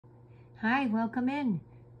Hi, welcome in.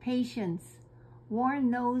 Patience.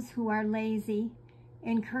 Warn those who are lazy.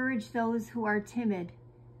 Encourage those who are timid.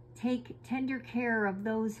 Take tender care of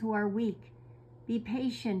those who are weak. Be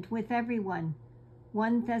patient with everyone.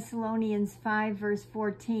 1 Thessalonians 5 verse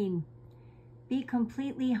 14. Be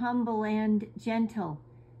completely humble and gentle.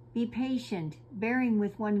 Be patient, bearing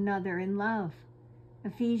with one another in love.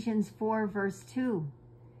 Ephesians 4 verse 2.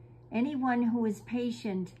 Anyone who is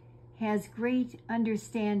patient has great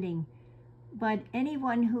understanding, but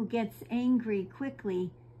anyone who gets angry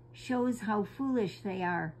quickly shows how foolish they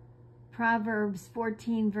are. Proverbs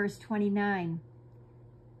 14 verse 29.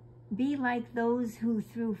 Be like those who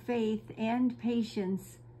through faith and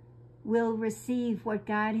patience will receive what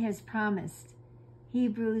God has promised.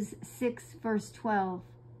 Hebrews 6 verse 12.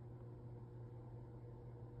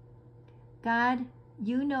 God,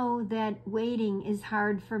 you know that waiting is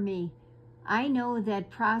hard for me. I know that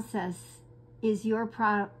process is your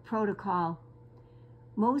protocol.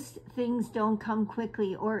 Most things don't come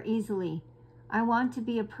quickly or easily. I want to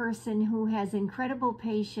be a person who has incredible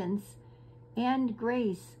patience and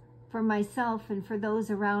grace for myself and for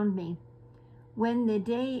those around me. When the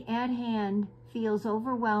day at hand feels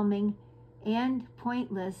overwhelming and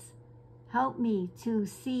pointless, help me to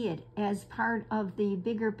see it as part of the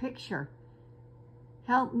bigger picture.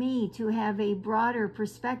 Help me to have a broader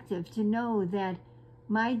perspective, to know that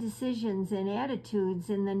my decisions and attitudes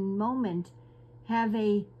in the moment have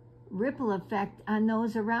a ripple effect on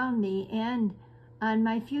those around me and on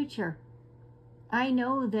my future. I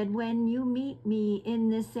know that when you meet me in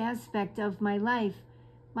this aspect of my life,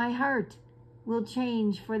 my heart will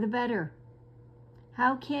change for the better.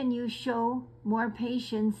 How can you show more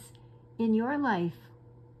patience in your life